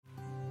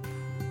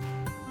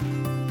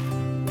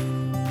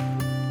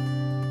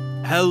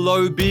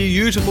Hello,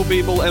 beautiful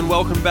people, and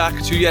welcome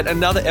back to yet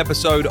another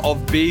episode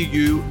of Be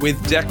You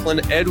with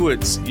Declan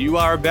Edwards. You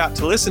are about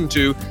to listen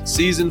to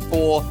Season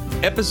 4,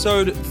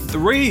 Episode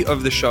 3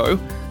 of the show,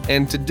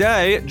 and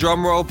today,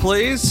 drum roll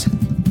please,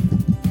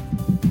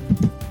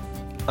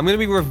 I'm going to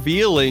be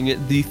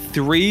revealing the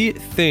 3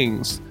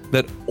 things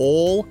that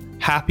all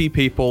happy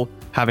people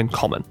have in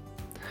common.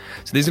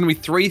 So there's going to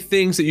be 3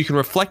 things that you can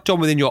reflect on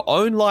within your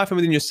own life and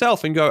within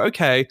yourself and go,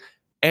 okay,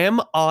 am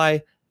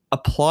I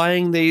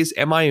applying these?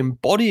 Am I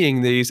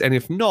embodying these? And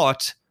if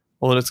not,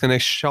 well, it's going to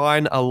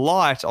shine a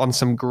light on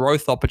some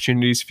growth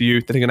opportunities for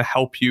you that are going to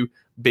help you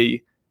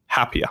be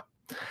happier.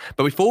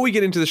 But before we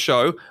get into the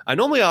show, I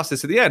normally ask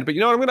this at the end, but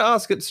you know what? I'm going to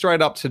ask it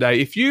straight up today.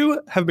 If you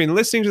have been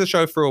listening to the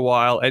show for a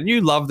while and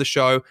you love the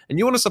show and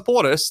you want to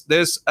support us,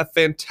 there's a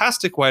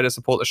fantastic way to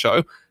support the show,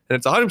 and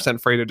it's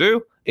 100% free to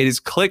do. It is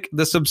click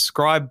the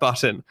subscribe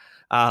button,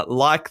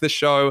 like the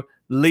show,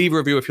 leave a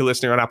review if you're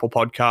listening on Apple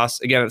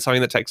Podcasts. Again, it's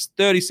something that takes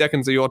 30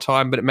 seconds of your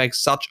time, but it makes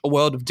such a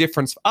world of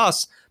difference for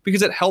us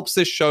because it helps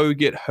this show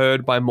get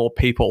heard by more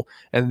people.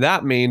 And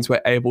that means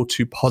we're able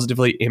to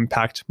positively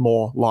impact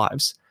more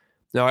lives.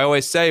 Now, I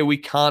always say we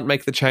can't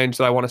make the change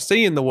that I want to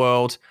see in the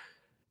world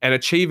and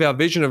achieve our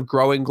vision of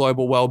growing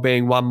global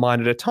well-being one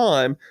mind at a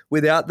time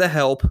without the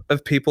help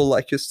of people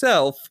like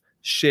yourself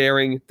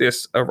sharing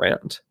this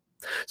around.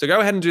 So go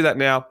ahead and do that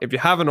now if you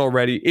haven't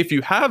already. If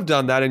you have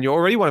done that and you're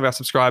already one of our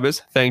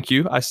subscribers, thank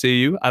you. I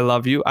see you. I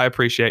love you. I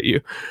appreciate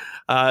you.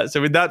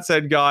 So with that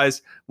said,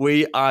 guys,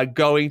 we are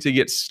going to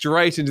get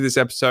straight into this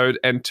episode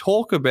and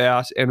talk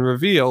about and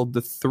reveal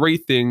the 3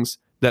 things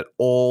that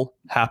all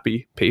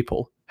happy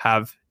people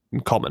have in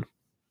common.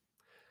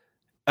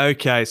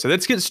 Okay, so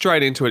let's get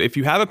straight into it. If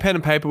you have a pen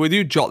and paper with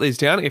you, jot these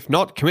down. If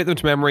not, commit them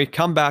to memory.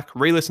 Come back,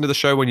 re-listen to the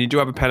show when you do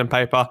have a pen and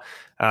paper.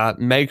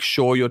 Make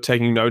sure you're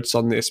taking notes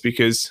on this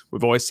because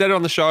we've always said it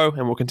on the show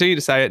and we'll continue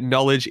to say it.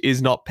 Knowledge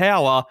is not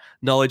power.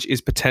 Knowledge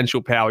is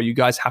potential power. You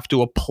guys have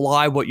to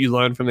apply what you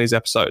learn from these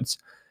episodes.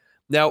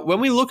 Now, when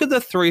we look at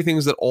the 3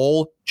 things that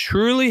all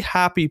truly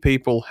happy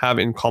people have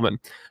in common,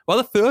 well,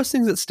 the first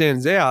thing that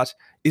stands out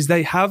is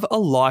they have a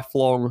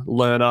lifelong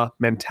learner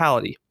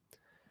mentality.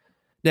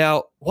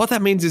 Now, what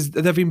that means is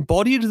that they've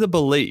embodied the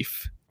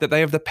belief that they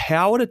have the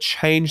power to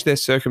change their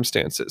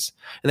circumstances.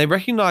 And they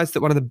recognize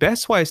that one of the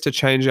best ways to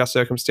change our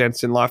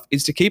circumstances in life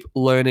is to keep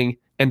learning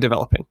and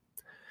developing.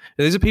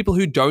 Now, these are people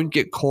who don't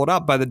get caught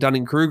up by the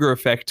Dunning-Kruger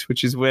effect,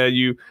 which is where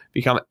you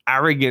become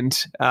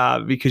arrogant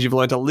because you've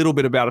learned a little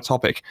bit about a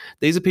topic.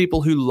 These are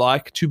people who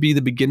like to be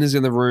the beginners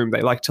in the room.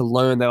 They like to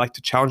learn. They like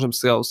to challenge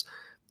themselves.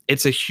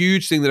 It's a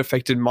huge thing that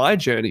affected my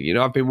journey. You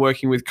know, I've been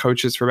working with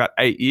coaches for about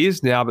 8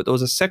 years now, but there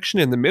was a section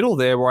in the middle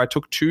there where I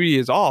took 2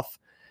 years off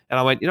and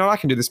I went, you know, I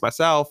can do this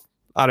myself.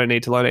 I don't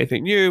need to learn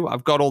anything new.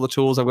 I've got all the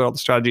tools. I've got all the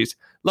strategies.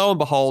 Lo and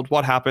behold,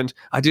 what happened?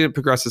 I didn't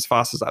progress as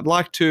fast as I'd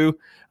like to.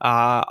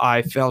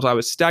 I felt I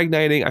was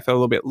stagnating. I felt a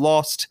little bit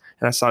lost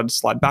and I started to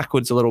slide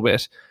backwards a little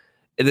bit.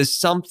 There's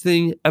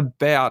something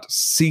about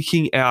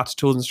seeking out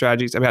tools and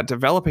strategies, about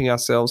developing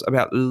ourselves,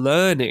 about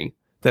learning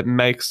that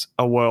makes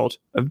a world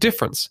of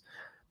difference.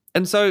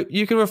 And so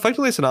you can reflect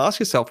on this and ask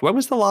yourself, when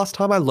was the last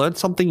time I learned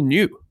something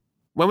new?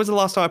 When was the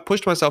last time I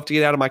pushed myself to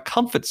get out of my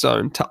comfort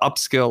zone to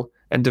upskill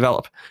and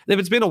develop? And if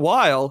it's been a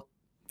while,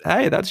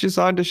 hey, that's your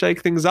sign to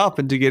shake things up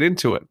and to get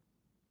into it.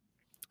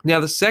 Now,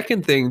 the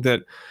second thing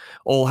that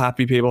all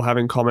happy people have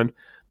in common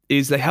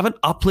is they have an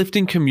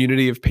uplifting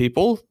community of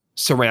people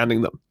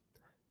surrounding them.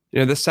 You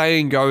know, the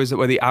saying goes that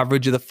we're the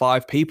average of the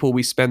 5 people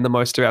we spend the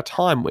most of our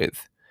time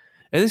with.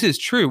 And this is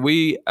true.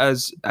 We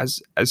as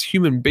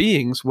human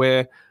beings,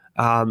 we're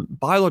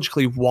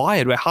biologically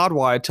wired, we're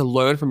hardwired to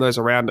learn from those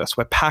around us.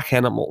 We're pack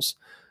animals.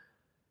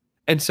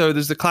 And so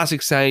there's the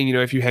classic saying, you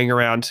know, if you hang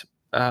around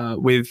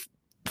with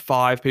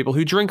 5 people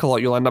who drink a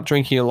lot, you'll end up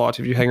drinking a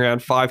lot. If you hang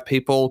around 5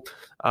 people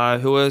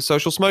who are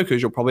social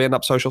smokers, you'll probably end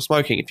up social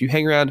smoking. If you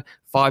hang around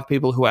 5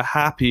 people who are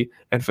happy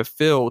and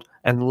fulfilled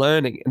and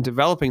learning and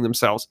developing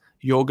themselves,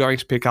 you're going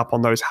to pick up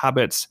on those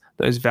habits,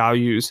 those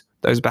values,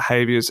 those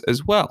behaviors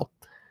as well.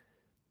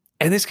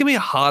 And this can be a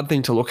hard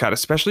thing to look at,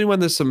 especially when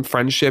there's some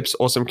friendships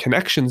or some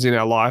connections in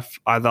our life,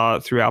 either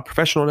through our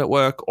professional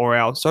network or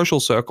our social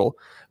circle,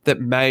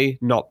 that may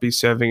not be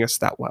serving us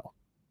that well.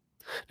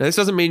 Now, this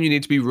doesn't mean you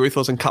need to be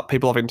ruthless and cut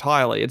people off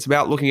entirely. It's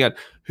about looking at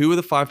who are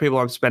the 5 people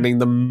I'm spending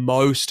the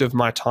most of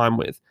my time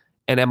with,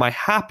 and am I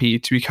happy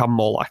to become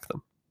more like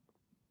them?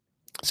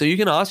 So you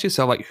can ask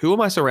yourself, like, who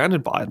am I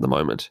surrounded by at the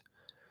moment?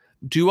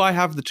 Do I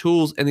have the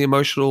tools and the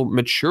emotional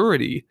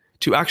maturity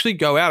to actually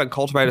go out and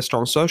cultivate a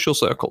strong social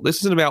circle? This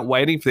isn't about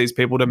waiting for these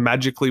people to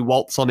magically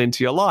waltz on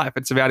into your life.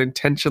 It's about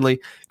intentionally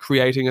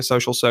creating a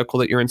social circle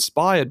that you're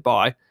inspired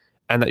by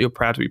and that you're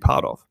proud to be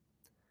part of.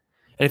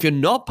 And if you're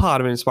not part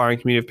of an inspiring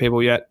community of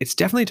people yet, it's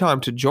definitely time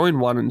to join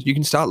one, and you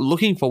can start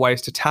looking for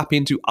ways to tap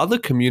into other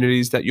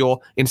communities that you're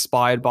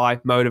inspired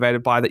by,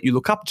 motivated by, that you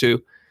look up to,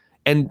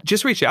 and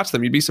just reach out to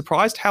them. You'd be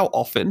surprised how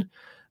often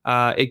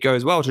it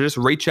goes well to just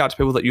reach out to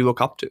people that you look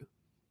up to.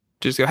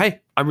 Just go, hey,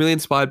 I'm really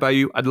inspired by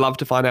you. I'd love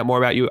to find out more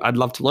about you. I'd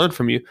love to learn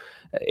from you.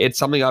 It's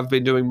something I've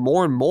been doing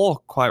more and more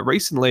quite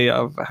recently.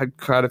 I've had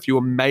quite a few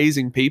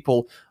amazing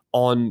people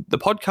on the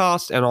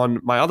podcast and on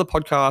my other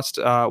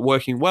podcast,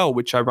 Working Well,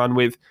 which I run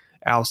with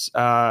our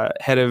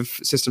head of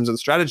systems and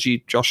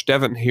strategy, Josh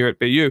Devon, here at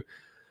BU.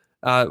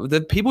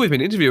 The people we've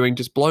been interviewing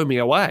just blow me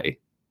away.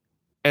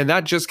 And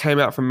that just came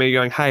out from me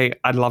going, hey,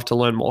 I'd love to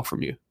learn more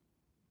from you.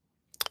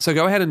 So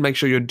go ahead and make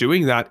sure you're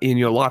doing that in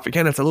your life.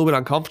 Again, it's a little bit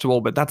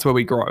uncomfortable, but that's where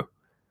we grow.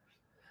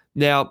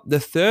 Now, the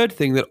third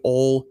thing that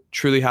all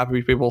truly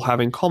happy people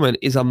have in common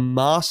is a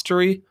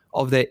mastery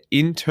of their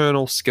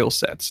internal skill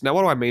sets. Now,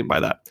 what do I mean by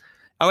that?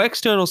 Our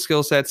external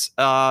skill sets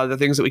are the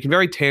things that we can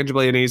very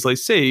tangibly and easily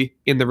see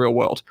in the real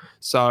world.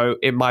 So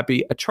it might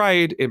be a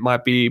trade, it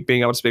might be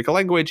being able to speak a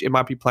language, it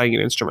might be playing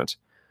an instrument.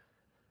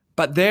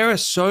 But there are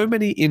so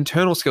many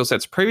internal skill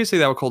sets. Previously,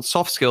 they were called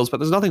soft skills, but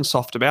there's nothing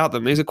soft about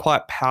them. These are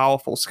quite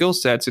powerful skill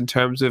sets in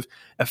terms of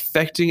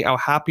affecting our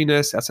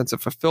happiness, our sense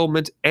of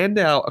fulfillment, and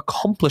our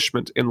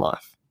accomplishment in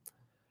life.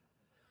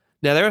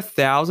 Now, there are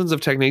thousands of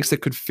techniques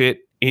that could fit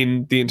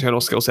in the internal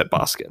skill set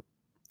basket.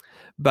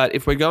 But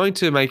if we're going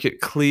to make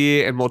it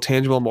clear and more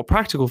tangible and more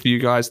practical for you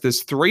guys,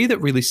 there's three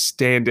that really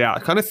stand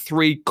out, kind of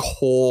three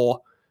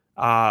core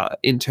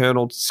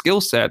internal skill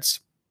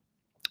sets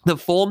that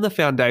form the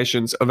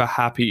foundations of a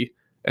happy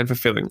and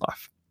fulfilling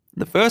life.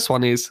 The first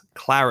one is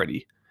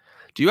clarity.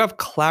 Do you have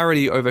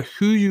clarity over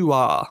who you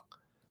are?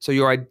 So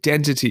your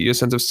identity, your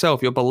sense of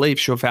self, your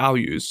beliefs, your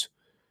values.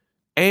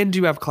 And do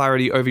you have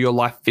clarity over your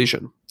life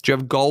vision? Do you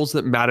have goals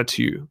that matter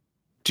to you?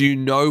 Do you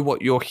know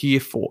what you're here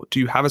for? Do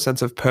you have a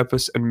sense of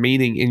purpose and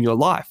meaning in your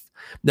life?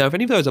 Now, if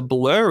any of those are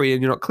blurry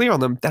and you're not clear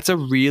on them, that's a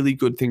really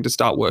good thing to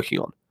start working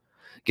on.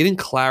 Getting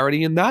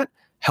clarity in that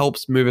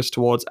helps move us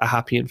towards a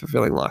happy and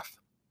fulfilling life.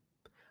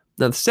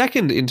 Now, the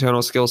second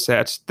internal skill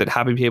set that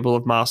happy people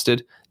have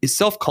mastered is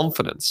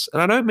self-confidence.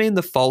 And I don't mean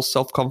the false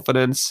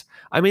self-confidence.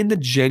 I mean the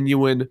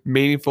genuine,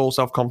 meaningful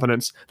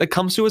self-confidence that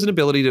comes to as an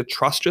ability to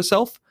trust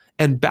yourself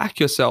and back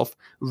yourself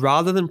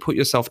rather than put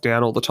yourself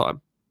down all the time.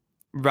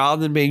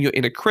 Rather than being your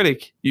inner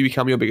critic, you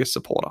become your biggest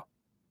supporter.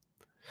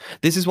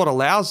 This is what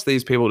allows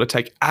these people to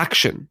take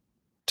action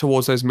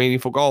towards those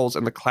meaningful goals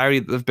and the clarity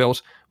that they've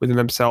built within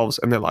themselves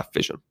and their life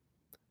vision.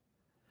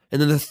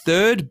 And then the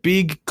third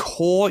big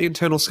core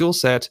internal skill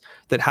set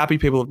that happy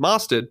people have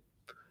mastered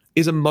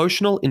is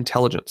emotional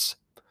intelligence,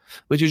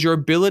 which is your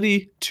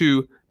ability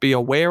to be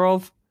aware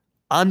of,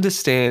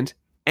 understand,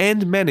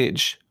 and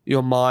manage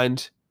your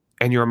mind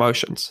and your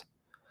emotions.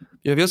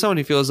 If you're someone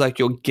who feels like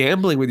you're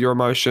gambling with your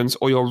emotions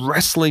or you're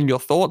wrestling your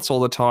thoughts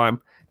all the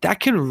time, that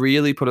can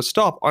really put a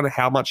stop on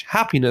how much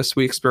happiness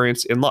we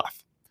experience in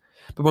life.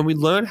 But when we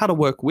learn how to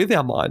work with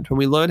our mind, when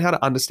we learn how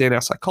to understand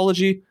our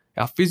psychology,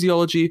 our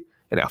physiology,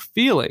 and our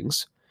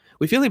feelings,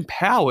 we feel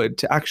empowered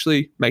to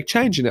actually make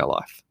change in our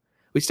life.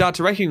 We start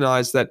to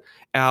recognize that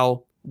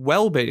our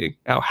well-being,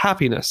 our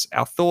happiness,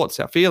 our thoughts,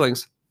 our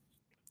feelings,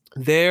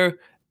 they're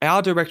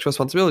our direct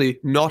responsibility,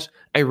 not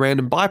a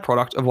random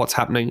byproduct of what's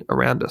happening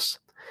around us.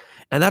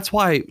 And that's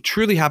why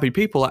truly happy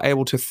people are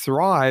able to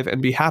thrive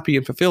and be happy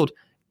and fulfilled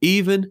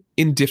even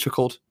in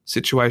difficult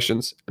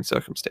situations and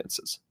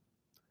circumstances.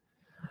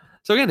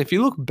 So again, if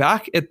you look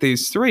back at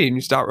these three and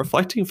you start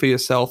reflecting for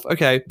yourself,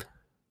 okay,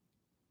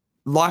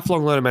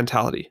 lifelong learner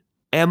mentality.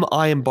 Am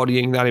I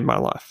embodying that in my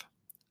life?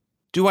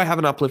 Do I have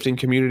an uplifting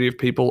community of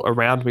people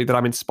around me that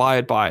I'm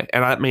inspired by?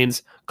 And that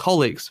means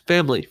colleagues,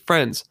 family,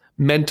 friends,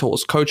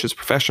 mentors, coaches,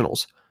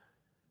 professionals.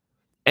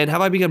 And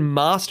have I begun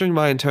mastering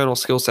my internal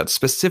skill sets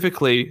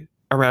specifically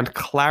around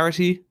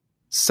clarity,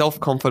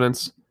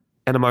 self-confidence,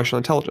 and emotional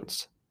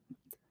intelligence?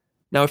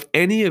 Now, if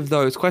any of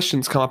those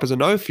questions come up as a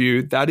no for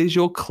you, that is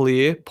your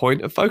clear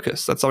point of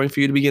focus. That's something for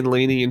you to begin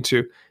leaning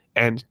into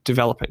and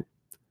developing.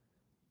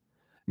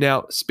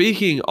 Now,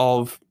 speaking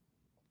of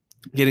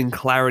getting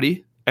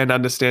clarity and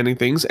understanding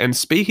things, and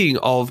speaking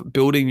of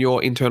building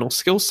your internal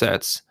skill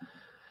sets,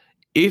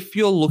 if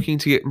you're looking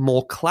to get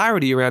more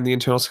clarity around the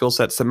internal skill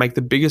sets that make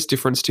the biggest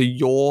difference to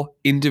your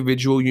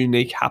individual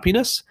unique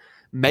happiness,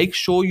 make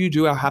sure you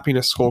do our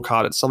happiness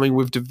scorecard. It's something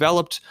we've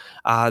developed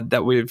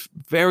that we're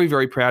very,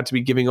 very proud to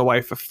be giving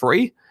away for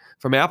free.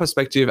 From our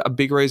perspective, a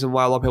big reason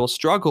why a lot of people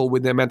struggle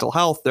with their mental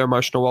health, their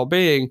emotional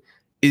well-being,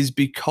 is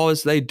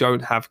because they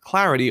don't have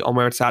clarity on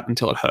where it's at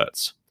until it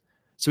hurts.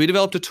 So we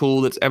developed a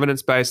tool that's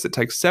evidence-based that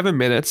takes 7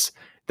 minutes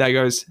that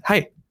goes,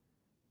 hey,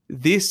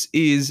 this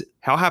is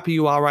how happy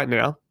you are right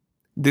now.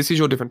 This is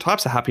your different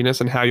types of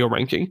happiness and how you're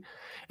ranking.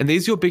 And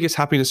these are your biggest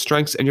happiness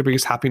strengths and your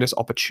biggest happiness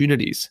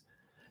opportunities.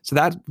 So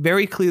that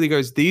very clearly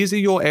goes, these are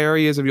your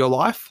areas of your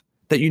life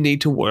that you need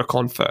to work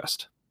on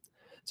first.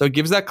 So it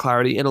gives that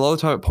clarity. And a lot of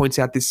the time it points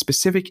out these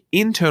specific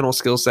internal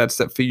skill sets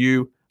that for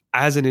you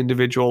as an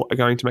individual are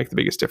going to make the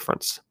biggest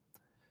difference.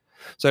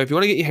 So if you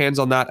want to get your hands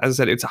on that, as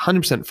I said, it's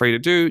 100% free to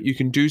do. You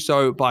can do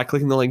so by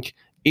clicking the link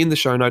in the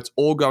show notes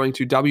or going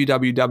to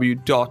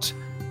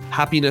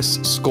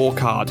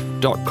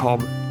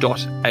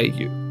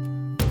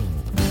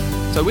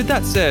www.happinessScorecard.com.au. So with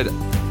that said,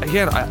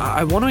 again,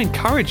 I want to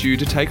encourage you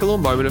to take a little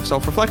moment of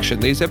self-reflection.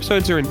 These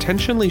episodes are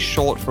intentionally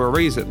short for a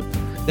reason.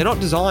 they're not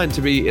designed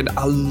to be in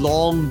a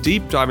long,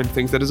 deep dive into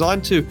things. They're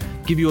designed to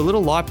give you a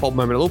little light bulb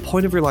moment, a little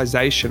point of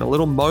realization, a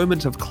little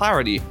moment of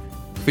clarity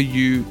for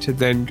you to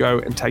then go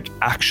and take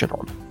action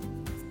on.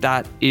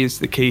 That is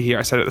the key here.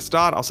 I said it at the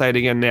start, I'll say it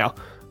again now.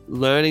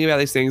 Learning about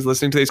these things,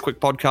 listening to these quick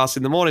podcasts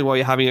in the morning while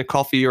you're having a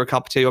coffee or a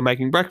cup of tea or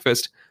making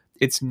breakfast,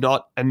 it's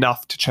not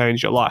enough to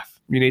change your life.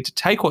 You need to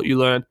take what you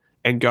learn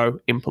and go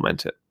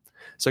implement it.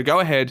 So go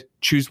ahead,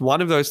 choose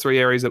one of those 3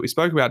 areas that we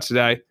spoke about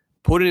today,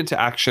 put it into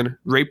action,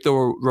 reap the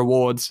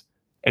rewards,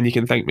 and you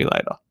can thank me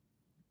later.